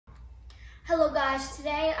Hello guys,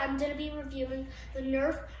 today I'm going to be reviewing the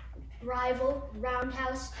Nerf rival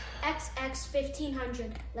roundhouse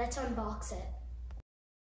xx-1500. Let's unbox it.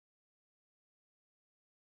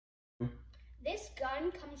 This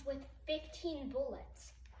gun comes with 15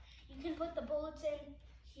 bullets. You can put the bullets in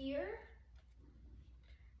here,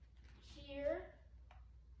 here,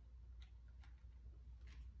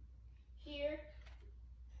 here,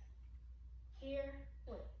 here,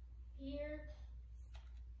 here,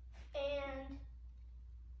 and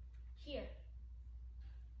here.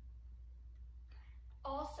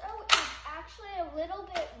 Also, it's actually a little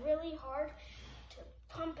bit really hard to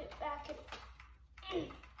pump it back and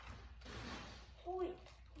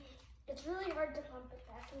it's really hard to pump it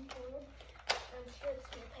back and forward. I'm sure it's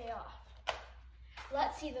gonna pay off.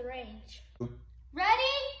 Let's see the range.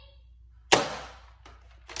 Ready?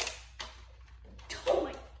 Oh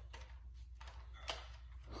my.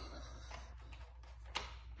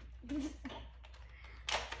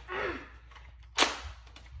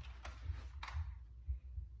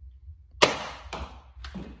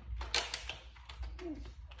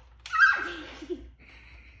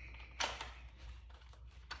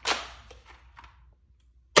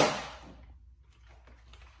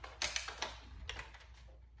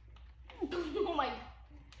 Oh my.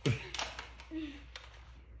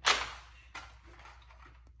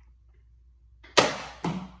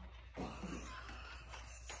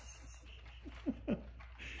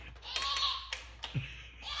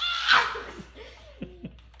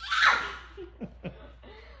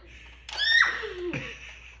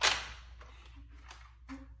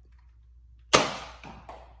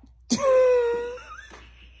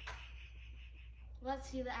 Let's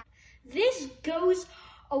see that. This goes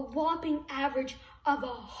a whopping average of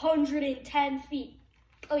 110 feet.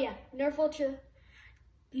 Oh yeah, Nerf Ultra,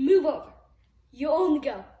 move over. You only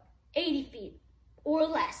go 80 feet or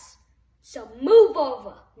less. So move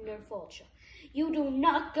over, Nerf Ultra. You do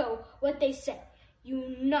not go what they say.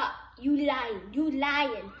 You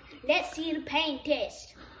lying. Let's see the pain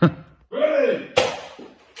test. Ready!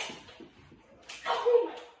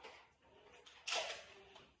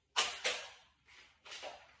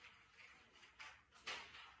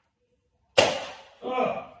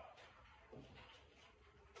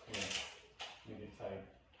 Make it tight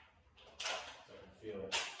so I can feel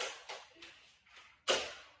it.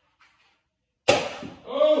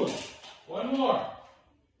 Oh! One more!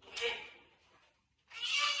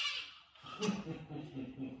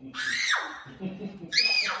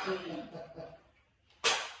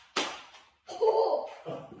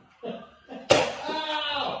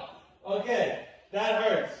 Ow! Okay, that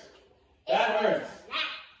hurts. That hurts.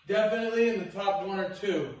 Definitely in the top 1 or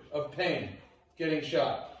 2 of pain getting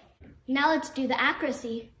shot. Now let's do the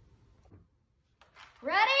accuracy.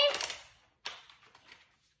 Ready?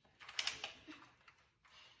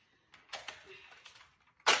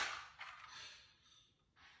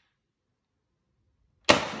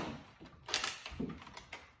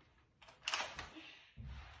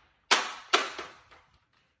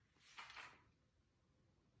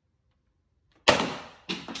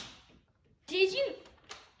 Did you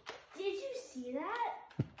see that?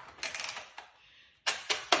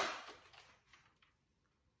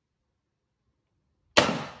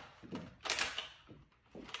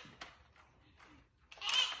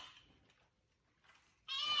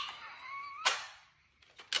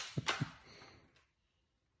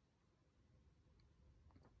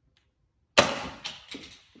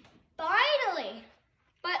 Finally!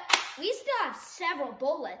 But we still have several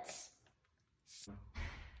bullets.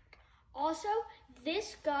 Also,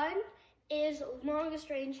 this gun is longest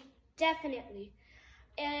range, definitely.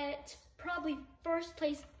 It's probably first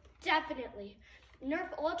place, definitely.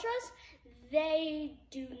 Nerf Ultras, they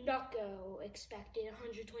do not go expected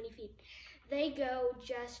 120 feet. They go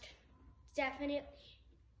just definitely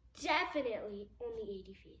only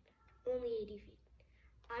 80 feet. Only 80 feet.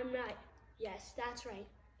 I'm right. Yes, that's right.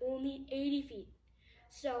 Only 80 feet.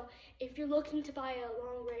 So if you're looking to buy a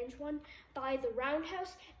long range one, buy the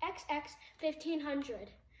Roundhouse xx-1500.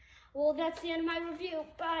 Well, that's the end of my review.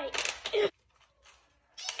 Bye.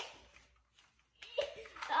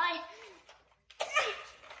 Bye.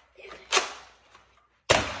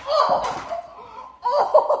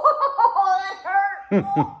 Oh, that hurt.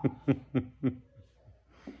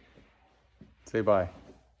 Say bye.